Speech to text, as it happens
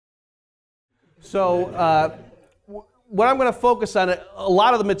So what I'm going to focus on, a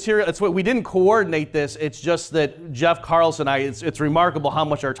lot of the material, it's what we didn't coordinate this, it's just that Jeff, Carlos, and I, it's remarkable how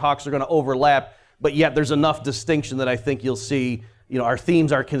much our talks are going to overlap, but yet there's enough distinction that I think you'll see, our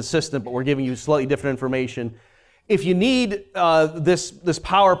themes are consistent, but we're giving you slightly different information. If you need this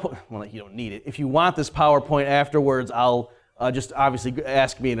PowerPoint, well, you don't need it. If you want this PowerPoint afterwards, I'll just obviously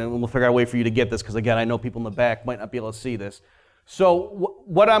ask me, and we'll figure out a way for you to get this, because again, I know people in the back might not be able to see this. So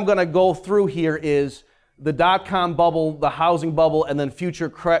what I'm going to go through here is the dot-com bubble, the housing bubble, and then future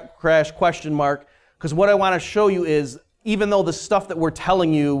crash question mark, because what I want to show you is, even though the stuff that we're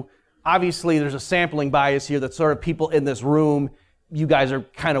telling you, obviously there's a sampling bias here that sort of people in this room, you guys are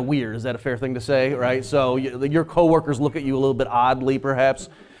kind of weird. Is that a fair thing to say, right? So your coworkers look at you a little bit oddly, perhaps.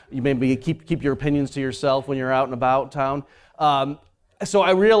 You maybe keep your opinions to yourself when you're out and about town. So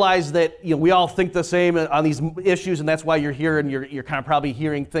I realize that we all think the same on these issues, and that's why you're here, and you're kind of probably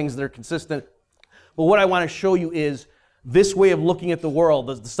hearing things that are consistent. But what I want to show you is this way of looking at the world,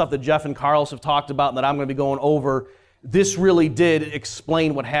 the stuff that Jeff and Carlos have talked about and that I'm going to be going over. This really did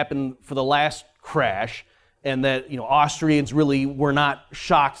explain what happened for the last crash, and that Austrians really were not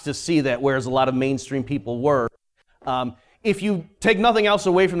shocked to see that, whereas a lot of mainstream people were. If you take nothing else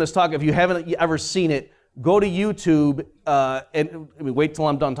away from this talk, if you haven't ever seen it, go to YouTube, and wait till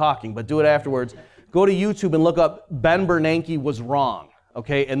I'm done talking, but do it afterwards. Go to YouTube and look up Ben Bernanke was wrong,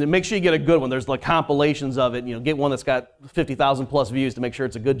 okay? And then make sure you get a good one. There's like compilations of it. Get one that's got 50,000 plus views to make sure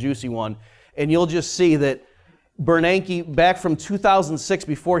it's a good, juicy one. And you'll just see that Bernanke, back from 2006,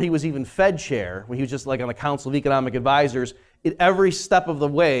 before he was even Fed chair, when he was just like on the Council of Economic Advisors, at every step of the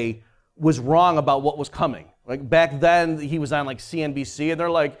way was wrong about what was coming. Like back then, he was on like CNBC, and they're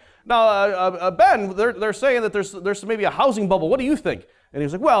like, "No, Ben, they're saying that there's maybe a housing bubble. What do you think?" And he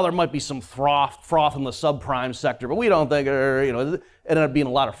was like, "Well, there might be some froth in the subprime sector, but we don't think," it ended up being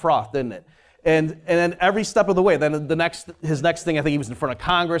a lot of froth, didn't it? And then every step of the way, then his next thing, I think he was in front of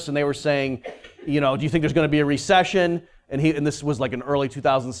Congress, and they were saying, do you think there's going to be a recession? And this was like in early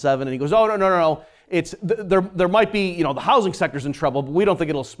 2007, and he goes, "Oh, no. There might be, the housing sector's in trouble, but we don't think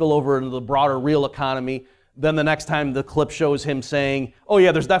it'll spill over into the broader real economy." Then the next time the clip shows him saying, "Oh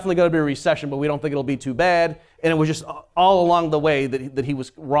yeah, there's definitely going to be a recession, but we don't think it'll be too bad." And it was just all along the way that he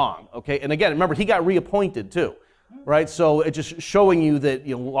was wrong, okay? And again, remember, he got reappointed too, right? So it's just showing you that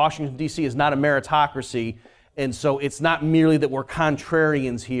Washington, D.C. is not a meritocracy, and so it's not merely that we're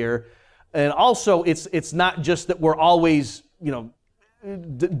contrarians here. And also, it's not just that we're always, doom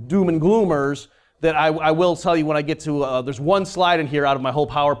and gloomers. That I will tell you when I get to, there's one slide in here out of my whole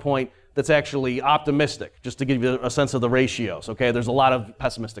PowerPoint that's actually optimistic, just to give you a sense of the ratios, okay? There's a lot of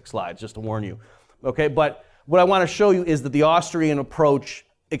pessimistic slides, just to warn you, okay? But what I want to show you is that the Austrian approach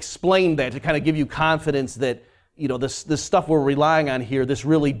explained that to kind of give you confidence that, this stuff we're relying on here, this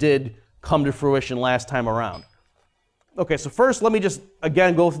really did come to fruition last time around. Okay, so first let me just,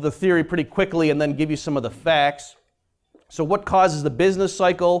 again, go through the theory pretty quickly and then give you some of the facts. So what causes the business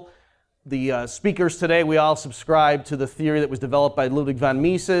cycle? The speakers today, we all subscribe to the theory that was developed by Ludwig von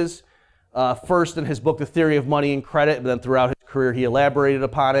Mises. First in his book, The Theory of Money and Credit, but then throughout his career he elaborated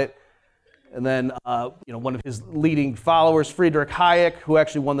upon it. And then one of his leading followers, Friedrich Hayek, who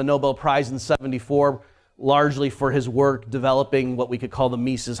actually won the Nobel Prize in '74, largely for his work developing what we could call the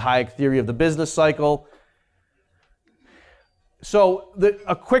Mises-Hayek theory of the business cycle. So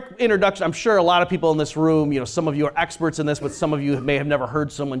a quick introduction. I'm sure a lot of people in this room, some of you are experts in this, but some of you may have never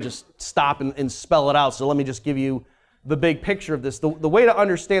heard someone just stop and spell it out. So let me just give you the big picture of this. The way to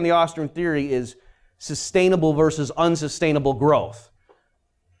understand the Austrian theory is sustainable versus unsustainable growth.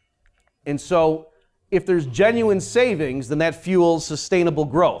 And so if there's genuine savings, then that fuels sustainable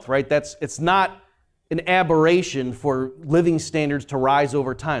growth, right? It's not an aberration for living standards to rise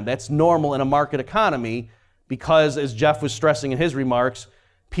over time. That's normal in a market economy because, as Jeff was stressing in his remarks,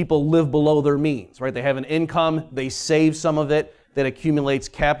 people live below their means, right? They have an income, they save some of it, that accumulates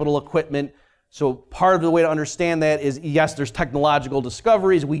capital equipment. So part of the way to understand that is, yes, there's technological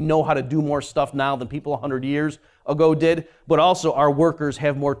discoveries. We know how to do more stuff now than people 100 years ago did, but also our workers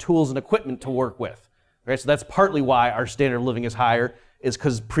have more tools and equipment to work with, right? So that's partly why our standard of living is higher, is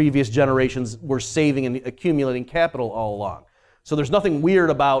because previous generations were saving and accumulating capital all along. So there's nothing weird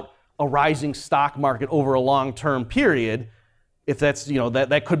about a rising stock market over a long-term period. If that's,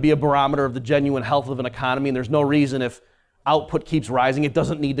 that could be a barometer of the genuine health of an economy, and there's no reason if output keeps rising, it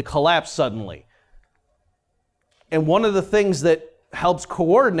doesn't need to collapse suddenly. And one of the things that helps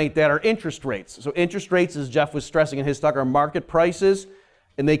coordinate that are interest rates. So interest rates, as Jeff was stressing in his talk, are market prices,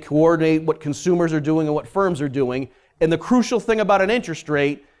 and they coordinate what consumers are doing and what firms are doing. And the crucial thing about an interest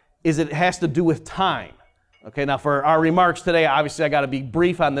rate is it has to do with time, Okay, now for our remarks today, obviously I got to be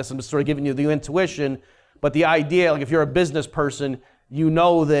brief on this. I'm just sort of giving you the intuition, but the idea, like if you're a business person, you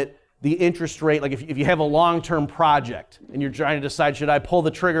know that the interest rate, like if you have a long-term project and you're trying to decide, should I pull the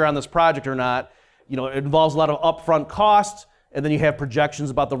trigger on this project or not, you know, it involves a lot of upfront costs, and then you have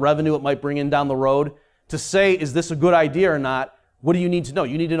projections about the revenue it might bring in down the road. To say, is this a good idea or not, what do you need to know?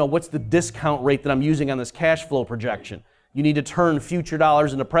 You need to know what's the discount rate that I'm using on this cash flow projection. You need to turn future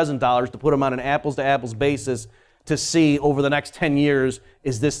dollars into present dollars to put them on an apples-to-apples basis to see over the next 10 years,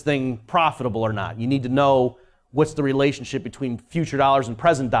 is this thing profitable or not? You need to know what's the relationship between future dollars and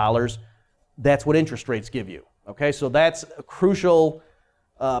present dollars. That's what interest rates give you. Okay, so that's a crucial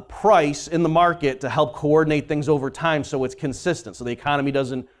price in the market to help coordinate things over time so it's consistent, so the economy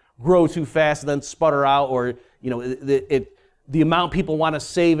doesn't grow too fast and then sputter out, or you know, the amount people want to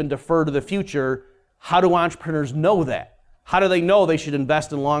save and defer to the future. How do entrepreneurs know that? How do they know they should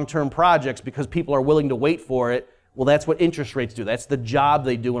invest in long-term projects because people are willing to wait for it? Well, that's what interest rates do. That's the job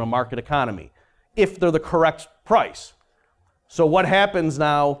they do in a market economy, if they're the correct price. So what happens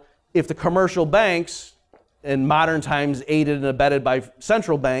now if the commercial banks, in modern times aided and abetted by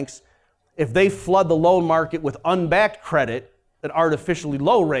central banks, if they flood the loan market with unbacked credit at artificially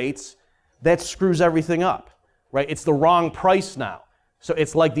low rates, that screws everything up, right? It's the wrong price now. So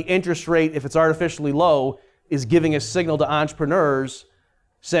it's like the interest rate, if it's artificially low, is giving a signal to entrepreneurs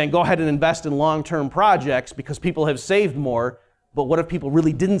saying, go ahead and invest in long-term projects because people have saved more. But what if people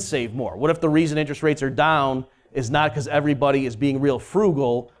really didn't save more? What if the reason interest rates are down is not because everybody is being real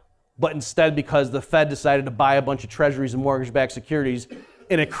frugal, but instead because the Fed decided to buy a bunch of treasuries and mortgage-backed securities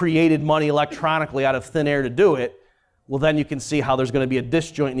and it created money electronically out of thin air to do it? Well, then you can see how there's going to be a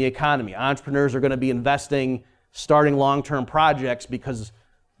disjoint in the economy. Entrepreneurs are going to be investing, starting long-term projects because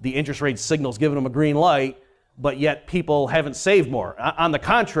the interest rate signal's giving them a green light, but yet people haven't saved more. On the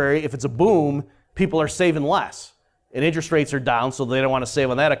contrary, if it's a boom, people are saving less. And interest rates are down, so they don't want to save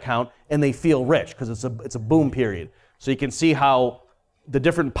on that account, and they feel rich because it's a boom period. So you can see how the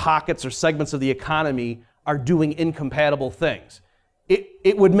different pockets or segments of the economy are doing incompatible things.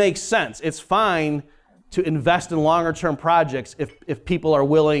 It would make sense. It's fine to invest in longer term projects if people are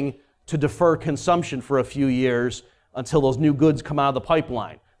willing to defer consumption for a few years until those new goods come out of the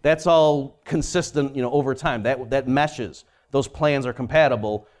pipeline. That's all consistent, you know, over time. That meshes. Those plans are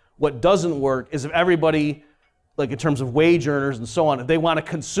compatible. What doesn't work is if everybody, like in terms of wage earners and so on, if they want to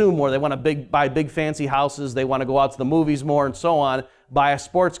consume more, they want to buy big fancy houses, they want to go out to the movies more and so on, buy a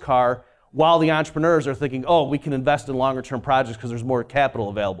sports car, while the entrepreneurs are thinking, oh, we can invest in longer term projects because there's more capital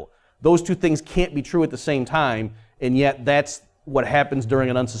available. Those two things can't be true at the same time, and yet that's what happens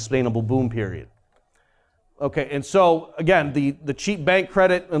during an unsustainable boom period. Okay, and so again, the cheap bank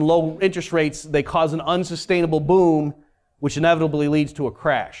credit and low interest rates, they cause an unsustainable boom, which inevitably leads to a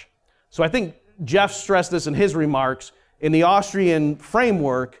crash. So I think Jeff stressed this in his remarks. In the Austrian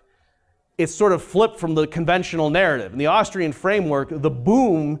framework, it's sort of flipped from the conventional narrative. In the Austrian framework, the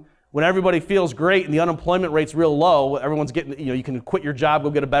boom, when everybody feels great and the unemployment rate's real low, everyone's getting, you know, you can quit your job, go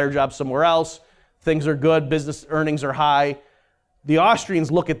get a better job somewhere else, things are good, business earnings are high. The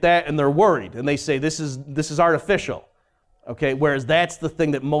Austrians look at that and they're worried, and they say this is artificial, okay? Whereas that's the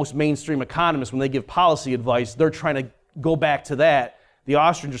thing that most mainstream economists, when they give policy advice, they're trying to go back to that. The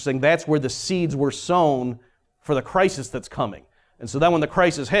Austrians are saying that's where the seeds were sown for the crisis that's coming. And so then when the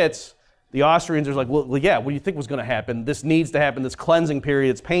crisis hits, the Austrians are like, well yeah, what do you think was going to happen? This needs to happen, this cleansing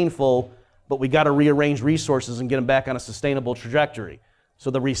period, it's painful, but we got to rearrange resources and get them back on a sustainable trajectory. So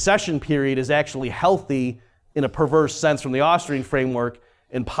the recession period is actually healthy in a perverse sense from the Austrian framework,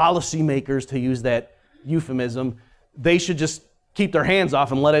 and policymakers, to use that euphemism, they should just keep their hands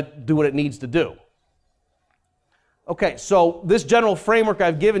off and let it do what it needs to do. Okay, so this general framework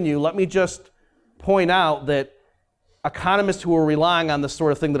I've given you, let me just point out that economists who are relying on this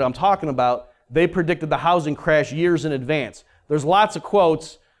sort of thing that I'm talking about, they predicted the housing crash years in advance. There's lots of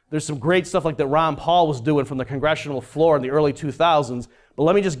quotes. There's some great stuff like that Ron Paul was doing from the congressional floor in the early 2000s, but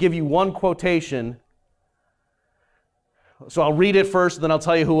let me just give you one quotation. So I'll read it first, and then I'll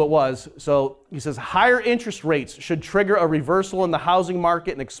tell you who it was. So he says, higher interest rates should trigger a reversal in the housing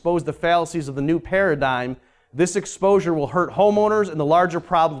market and expose the fallacies of the new paradigm. This exposure will hurt homeowners, and the larger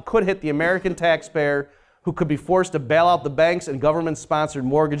problem could hit the American taxpayer, who could be forced to bail out the banks and government-sponsored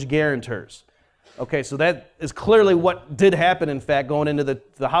mortgage guarantors. Okay, so that is clearly what did happen, in fact, going into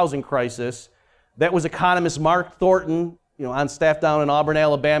the housing crisis. That was economist Mark Thornton, you know, on staff down in Auburn,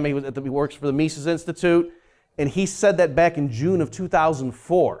 Alabama. He works for the Mises Institute. And he said that back in June of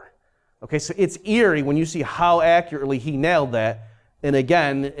 2004. Okay, so it's eerie when you see how accurately he nailed that. And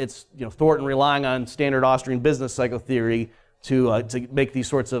again, it's, you know, Thornton relying on standard Austrian business cycle theory to make these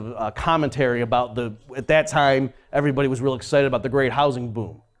sorts of commentary about at that time, everybody was real excited about the great housing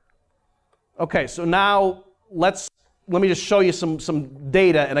boom. Okay, so now let me just show you some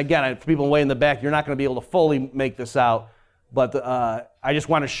data. And again, for people way in the back, you're not going to be able to fully make this out. But I just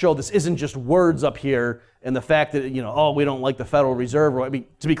want to show this isn't just words up here, and the fact that, oh, we don't like the Federal Reserve. I mean,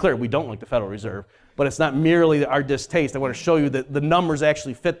 to be clear, we don't like the Federal Reserve. But it's not merely our distaste. I want to show you that the numbers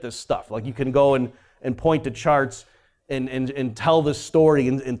actually fit this stuff. Like, you can go and point to charts and tell this story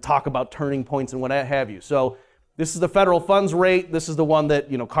and talk about turning points and what have you. So this is the federal funds rate. This is the one that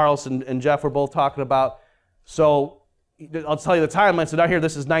Carlos and Jeff were both talking about. So I'll tell you the timeline. So down here,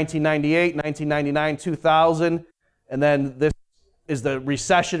 this is 1998, 1999, 2000. And then this is the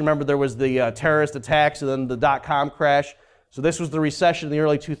recession. Remember, there was the terrorist attacks and then the dot-com crash. So this was the recession in the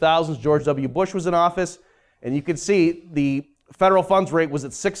early 2000s. George W. Bush was in office. And you can see the federal funds rate was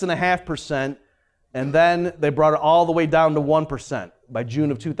at 6.5%. And then they brought it all the way down to 1% by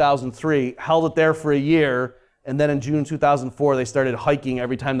June of 2003, held it there for a year. And then in June 2004, they started hiking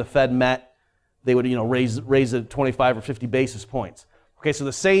every time the Fed met. They would raise it 25 or 50 basis points. Okay, so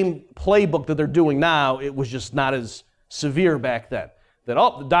the same playbook that they're doing now, it was just not as severe back then. That,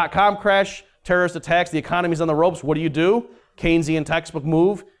 the dot-com crash, terrorist attacks, the economy's on the ropes. What do? Keynesian textbook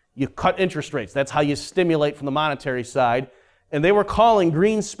move. You cut interest rates. That's how you stimulate from the monetary side. And they were calling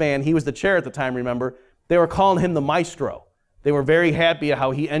Greenspan, he was the chair at the time, remember, they were calling him the maestro. They were very happy at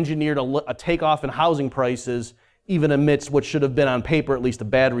how he engineered a takeoff in housing prices, even amidst what should have been on paper at least a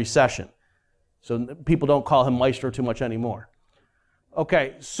bad recession. So people don't call him maestro too much anymore.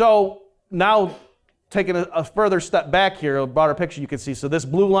 Okay, so now taking a further step back here, a broader picture you can see. So this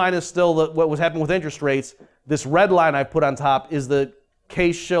blue line is still what was happening with interest rates. This red line I put on top is the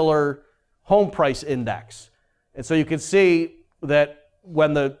Case-Shiller home price index. And so you can see that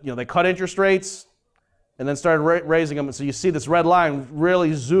when they cut interest rates and then started raising them, and so you see this red line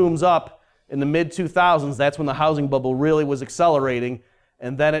really zooms up in the mid-2000s. That's when the housing bubble really was accelerating.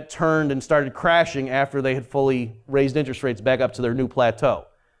 And then it turned and started crashing after they had fully raised interest rates back up to their new plateau.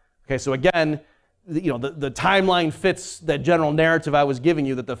 Okay, so again, the timeline fits that general narrative I was giving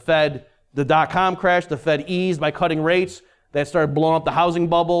you, that the dot-com crash, the Fed eased by cutting rates, that started blowing up the housing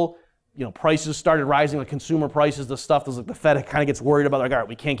bubble. Prices started rising, like consumer prices, the stuff that's like the Fed kind of gets worried about, like, all right,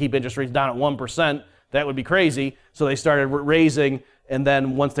 we can't keep interest rates down at 1%. That would be crazy. So they started raising, and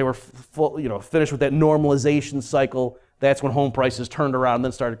then once they were finished with that normalization cycle, that's when home prices turned around and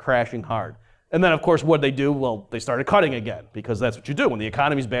then started crashing hard. And then, of course, what did they do? Well, they started cutting again, because that's what you do. When the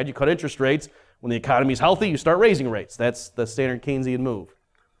economy's bad, you cut interest rates. When the economy's healthy, you start raising rates. That's the standard Keynesian move.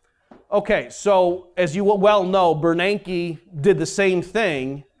 Okay, so as you well know, Bernanke did the same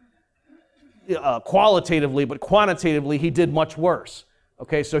thing qualitatively, but quantitatively, he did much worse.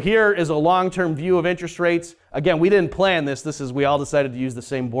 Okay, so here is a long-term view of interest rates. Again, we didn't plan this. We all decided to use the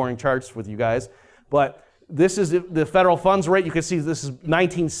same boring charts with you guys. But this is the federal funds rate. You can see this is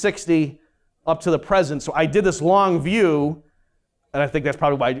 1960 up to the present. So I did this long view, and I think that's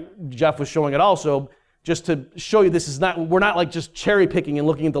probably why Jeff was showing it also, just to show you we're not like just cherry picking and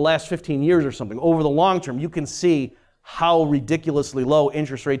looking at the last 15 years or something. Over the long term, you can see how ridiculously low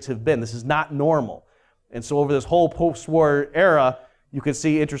interest rates have been. This is not normal. And so over this whole post-war era, you can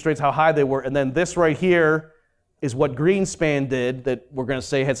see interest rates, how high they were. And then this right here is what Greenspan did that we're going to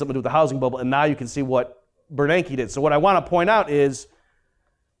say had something to do with the housing bubble. And now you can see what Bernanke did. So what I want to point out is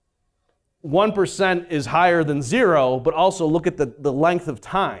 1% is higher than 0, but also look at the length of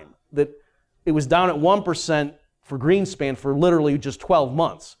time. That it was down at 1% for Greenspan for literally just 12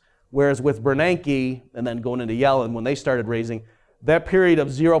 months. Whereas with Bernanke, and then going into Yellen, when they started raising, that period of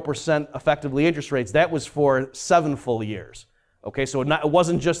 0% effectively interest rates, that was for 7 full years. Okay, so it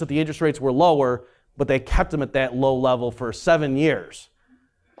wasn't just that the interest rates were lower, but they kept them at that low level for 7 years.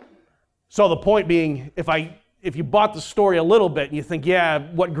 So the point being, if you bought the story a little bit and you think, yeah,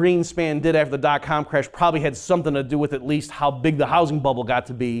 what Greenspan did after the dot-com crash probably had something to do with at least how big the housing bubble got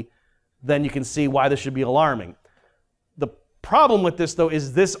to be, then you can see why this should be alarming. The problem with this, though,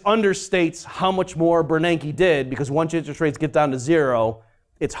 is this understates how much more Bernanke did, because once interest rates get down to 0,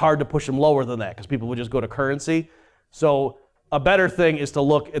 it's hard to push them lower than that because people would just go to currency. So a better thing is to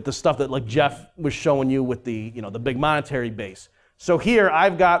look at the stuff that like Jeff was showing you with the big monetary base. So here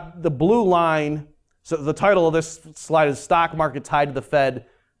I've got the blue line. So the title of this slide is Stock Market Tied to the Fed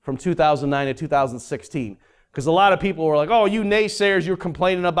from 2009 to 2016. Because a lot of people were like, oh, you naysayers, you're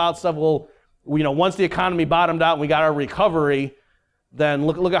complaining about stuff. Well, once the economy bottomed out and we got our recovery, then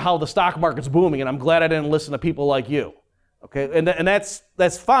look at how the stock market's booming. And I'm glad I didn't listen to people like you. Okay, and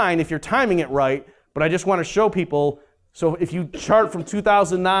that's fine if you're timing it right. But I just want to show people. So if you chart from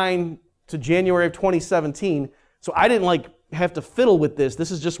 2009 to January of 2017, so I didn't have to fiddle with this.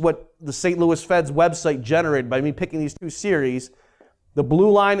 This is just what the St. Louis Fed's website generated by me picking these two series. The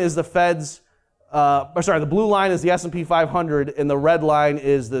blue line is the Fed's, the blue line is the S&P 500, and the red line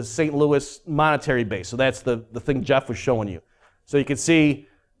is the St. Louis monetary base. So that's the thing Jeff was showing you. So you can see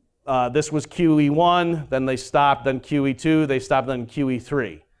this was QE1, then they stopped, then QE2, they stopped, then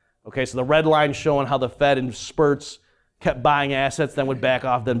QE3. Okay, so the red line showing how the Fed in spurts kept buying assets, then would back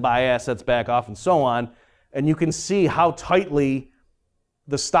off, then buy assets, back off, and so on. And you can see how tightly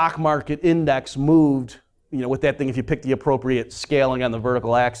the stock market index moved, with that thing if you pick the appropriate scaling on the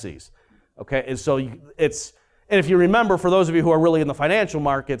vertical axes. Okay, and so and if you remember, for those of you who are really in the financial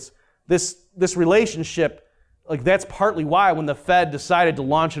markets, this relationship, like that's partly why when the Fed decided to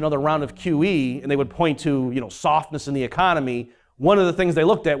launch another round of QE, and they would point to softness in the economy, one of the things they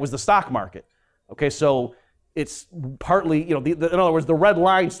looked at was the stock market. Okay, so it's partly, in other words, the red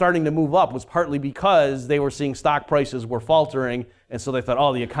line starting to move up was partly because they were seeing stock prices were faltering, and so they thought,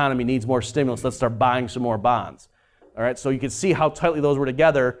 oh, the economy needs more stimulus, let's start buying some more bonds. All right, so you can see how tightly those were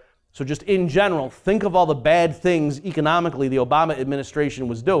together. So just in general, think of all the bad things economically the Obama administration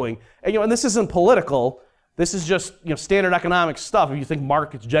was doing. And, and this isn't political. This is just, standard economic stuff. If you think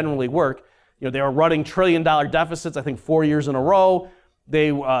markets generally work, they were running trillion-dollar deficits, I think 4 years in a row.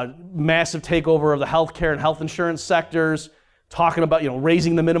 They massive takeover of the healthcare and health insurance sectors, talking about,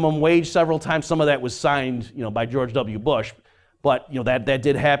 raising the minimum wage several times. Some of that was signed, by George W. Bush. But, that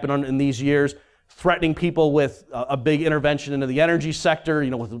did happen in these years. Threatening people with a big intervention into the energy sector,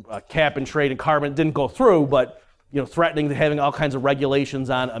 with a cap and trade and carbon. It didn't go through, but, threatening to having all kinds of regulations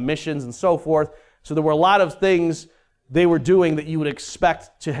on emissions and so forth. So there were a lot of things they were doing that you would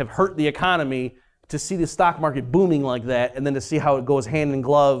expect to have hurt the economy. To see the stock market booming like that, and then to see how it goes hand in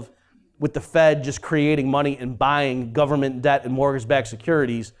glove with the Fed just creating money and buying government debt and mortgage-backed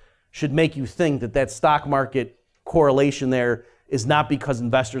securities should make you think that stock market correlation there is not because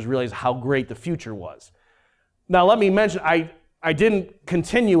investors realize how great the future was. Now, let me mention, I didn't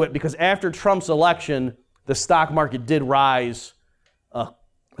continue it because after Trump's election, the stock market did rise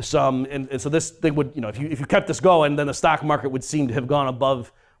some, and so this thing would, if you kept this going, then the stock market would seem to have gone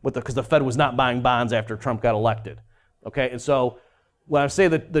above because the Fed was not buying bonds after Trump got elected. Okay, and so when I say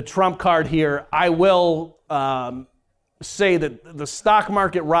the Trump card here, I will say that the stock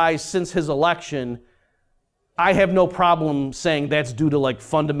market rise since his election, I have no problem saying that's due to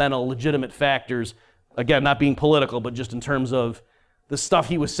fundamental legitimate factors. Again, not being political, but just in terms of the stuff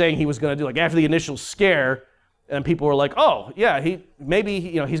he was saying he was going to do. After the initial scare, and people were like, oh, yeah, he's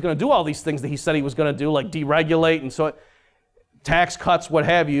going to do all these things that he said he was going to do, like deregulate and so tax cuts, what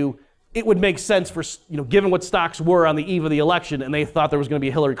have you. It would make sense for, given what stocks were on the eve of the election, and they thought there was going to be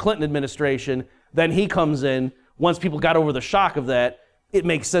a Hillary Clinton administration, then he comes in. Once people got over the shock of that, it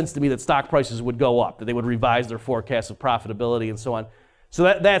makes sense to me that stock prices would go up, that they would revise their forecasts of profitability and so on. So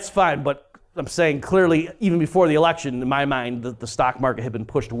that's fine, but I'm saying clearly, even before the election, in my mind, the stock market had been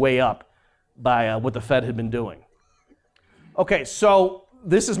pushed way up by what the Fed had been doing. Okay, so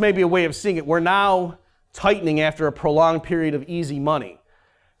this is maybe a way of seeing it. We're now tightening after a prolonged period of easy money.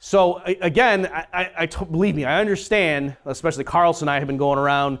 So again, believe me, I understand, especially Carlos and I have been going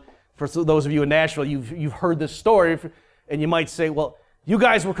around, for those of you in Nashville, you've heard this story, and you might say, well, you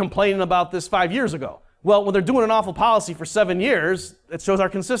guys were complaining about this 5 years ago. Well, when they're doing an awful policy for 7 years, it shows our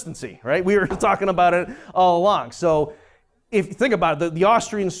consistency, right? We were talking about it all along. So if you think about it, the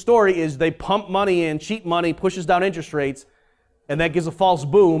Austrian story is they pump money in, cheap money, pushes down interest rates, and that gives a false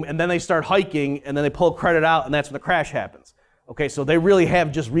boom, and then they start hiking, and then they pull credit out, and that's when the crash happens. Okay, so they really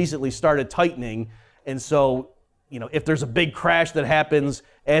have just recently started tightening, and so, if there's a big crash that happens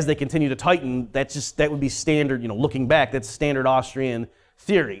as they continue to tighten, that would be standard, looking back, that's standard Austrian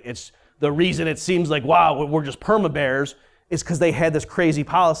theory. It's the reason it seems like, wow, we're just perma-bears is because they had this crazy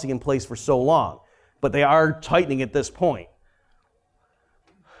policy in place for so long, but they are tightening at this point.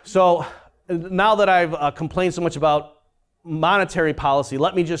 So now that I've complained so much about monetary policy,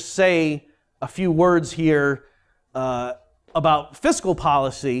 let me just say a few words here about fiscal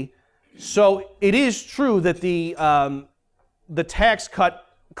policy. So it is true that the tax cut,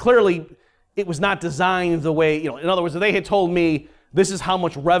 clearly it was not designed the way, in other words, if they had told me this is how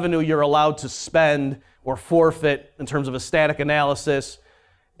much revenue you're allowed to spend or forfeit in terms of a static analysis,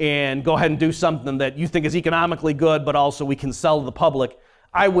 and go ahead and do something that you think is economically good, but also we can sell to the public,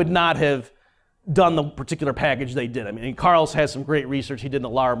 I would not have done the particular package they did. I mean, and Carlos has some great research he did in the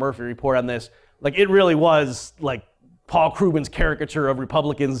Lara Murphy report on this. It really was like Paul Krugman's caricature of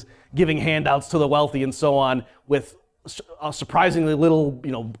Republicans giving handouts to the wealthy and so on, with surprisingly little,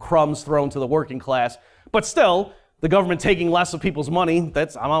 crumbs thrown to the working class. But still, the government taking less of people's money,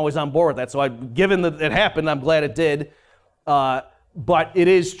 I'm always on board with that. So given that it happened, I'm glad it did. But it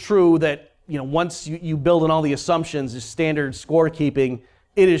is true that once you build in all the assumptions, the standard scorekeeping,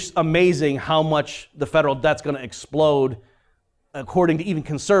 it is amazing how much the federal debt's going to explode according to even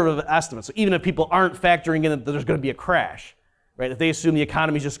conservative estimates. So even if people aren't factoring in that there's going to be a crash, right? If they assume the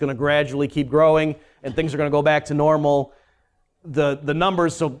economy is just going to gradually keep growing and things are going to go back to normal, the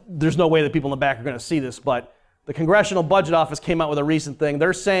numbers, so there's no way that people in the back are going to see this, but the Congressional Budget Office came out with a recent thing.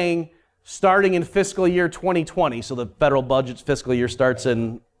 They're saying starting in fiscal year 2020, so the federal budget's fiscal year starts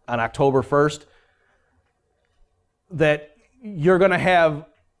on October 1st, that you're going to have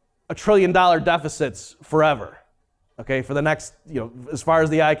 $1 trillion deficits forever, okay? For the next, as far as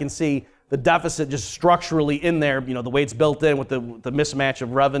the eye can see, the deficit just structurally in there, the way it's built in with the mismatch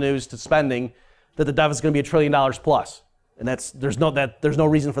of revenues to spending, that the deficit's going to be $1 trillion plus. And there's no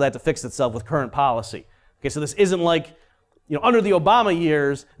reason for that to fix itself with current policy. Okay, so this isn't like, under the Obama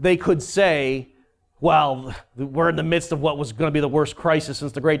years, they could say, well, we're in the midst of what was going to be the worst crisis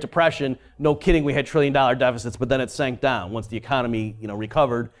since the Great Depression. No kidding, we had $1 trillion deficits, but then it sank down once the economy,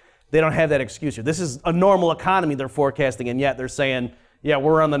 recovered. They don't have that excuse here. This is a normal economy they're forecasting, and yet they're saying, yeah,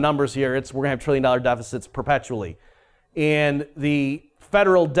 we're on the numbers here. We're going to have $1 trillion deficits perpetually. And the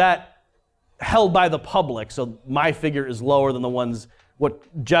federal debt held by the public, so my figure is lower than the ones,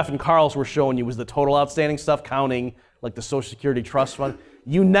 what Jeff and Carlos were showing you was the total outstanding stuff, counting like the Social Security Trust Fund.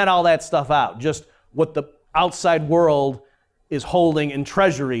 You net all that stuff out. Just what the outside world is holding in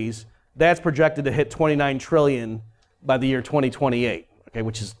treasuries, that's projected to hit $29 trillion by the year 2028, okay,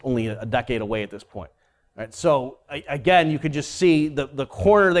 which is only a decade away at this point. All right, so again, you could just see the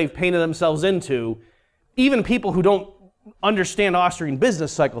corner they've painted themselves into. Even people who don't understand Austrian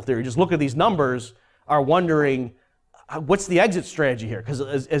business cycle theory, just look at these numbers, are wondering, what's the exit strategy here? Because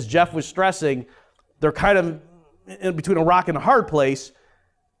as Jeff was stressing, they're kind of in between a rock and a hard place.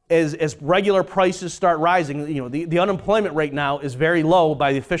 As regular prices start rising, the unemployment rate now is very low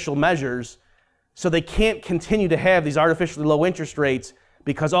by the official measures, so they can't continue to have these artificially low interest rates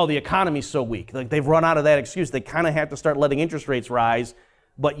because, the economy's so weak. Like, they've run out of that excuse. They kind of have to start letting interest rates rise,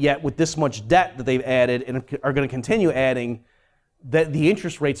 but yet with this much debt that they've added and are going to continue adding, that the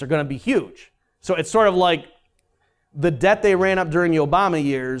interest rates are going to be huge. So it's sort of like the debt they ran up during the Obama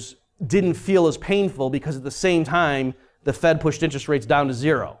years didn't feel as painful because at the same time, the Fed pushed interest rates down to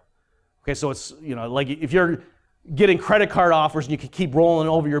zero. Okay, so it's, like if you're getting credit card offers and you can keep rolling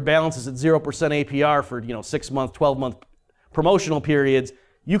over your balances at 0% APR for, 6-month, 12-month promotional periods,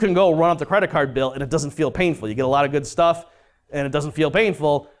 you can go run up the credit card bill and it doesn't feel painful. You get a lot of good stuff and it doesn't feel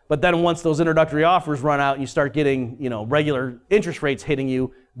painful, but then once those introductory offers run out and you start getting, regular interest rates hitting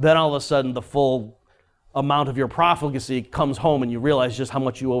you, then all of a sudden the full amount of your profligacy comes home and you realize just how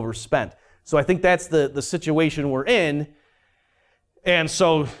much you overspent. So I think that's the situation we're in. And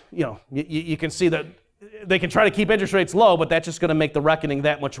so, you can see that they can try to keep interest rates low, but that's just going to make the reckoning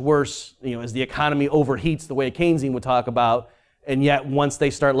that much worse, as the economy overheats the way a Keynesian would talk about. And yet, once they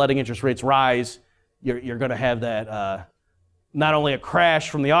start letting interest rates rise, you're going to have that not only a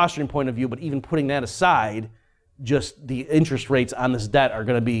crash from the Austrian point of view, but even putting that aside, just the interest rates on this debt are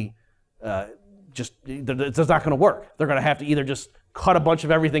going to be it's not going to work. They're going to have to either just cut a bunch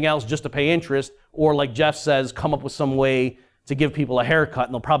of everything else just to pay interest, or like Jeff says, come up with some way to give people a haircut,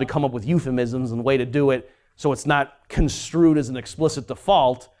 and they'll probably come up with euphemisms and a way to do it so it's not construed as an explicit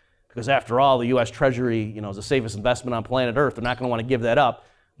default, because after all, the U.S. Treasury, is the safest investment on planet Earth. They're not going to want to give that up,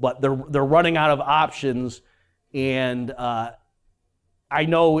 but they're running out of options, and I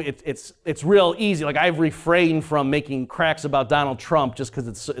know it's real easy. Like, I've refrained from making cracks about Donald Trump just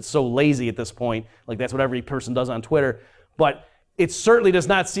because it's so lazy at this point. Like, that's what every person does on Twitter, but it certainly does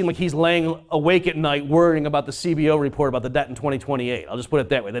not seem like he's laying awake at night worrying about the CBO report about the debt in 2028. I'll just put it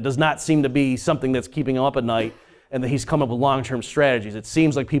that way. That does not seem to be something that's keeping him up at night, and that he's come up with long-term strategies. It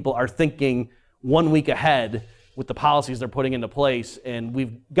seems like people are thinking 1 week ahead with the policies they're putting into place, and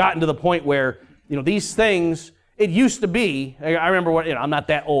we've gotten to the point where, these things, it used to be, I remember I'm not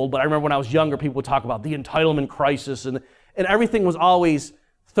that old, but I remember when I was younger, people would talk about the entitlement crisis, and everything was always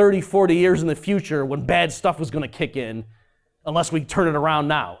 30, 40 years in the future when bad stuff was going to kick in, unless we turn it around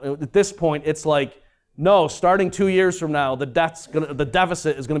now. At this point, it's like, no, starting 2 years from now, the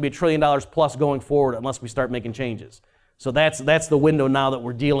deficit is going to be $1 trillion plus going forward unless we start making changes. So that's the window now that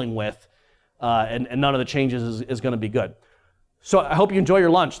we're dealing with, and none of the changes is going to be good. So I hope you enjoy your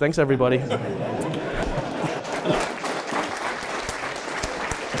lunch. Thanks, everybody.